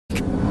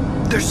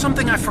There's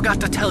something I forgot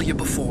to tell you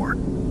before.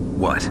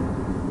 What?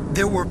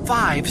 There were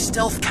 5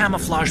 stealth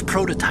camouflage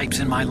prototypes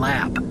in my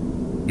lab.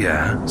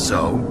 Yeah,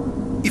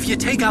 so? If you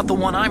take out the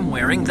one I'm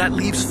wearing, that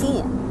leaves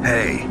 4.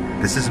 Hey,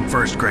 this isn't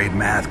first grade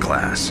math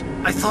class.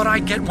 I thought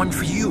I'd get one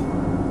for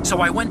you. So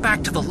I went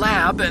back to the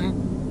lab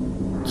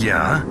and...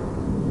 Yeah?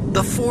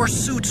 The 4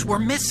 suits were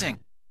missing.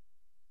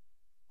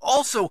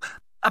 Also,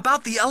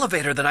 about the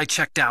elevator that I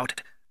checked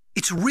out,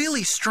 it's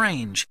really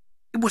strange.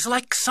 It was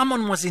like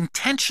someone was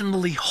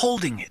intentionally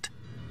holding it.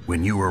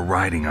 When you were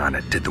riding on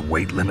it, did the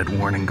weight limit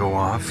warning go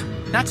off?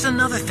 That's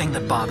another thing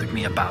that bothered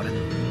me about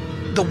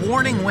it. The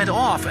warning went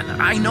off, and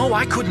I know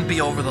I couldn't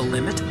be over the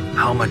limit.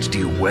 How much do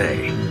you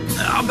weigh?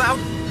 About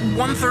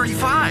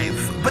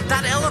 135, but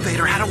that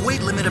elevator had a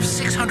weight limit of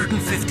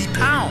 650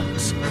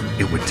 pounds.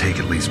 It would take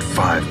at least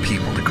 5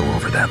 people to go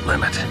over that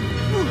limit.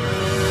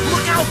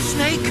 Look out,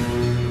 Snake!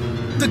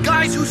 The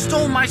guys who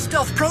stole my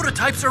stealth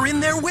prototypes are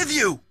in there with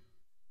you!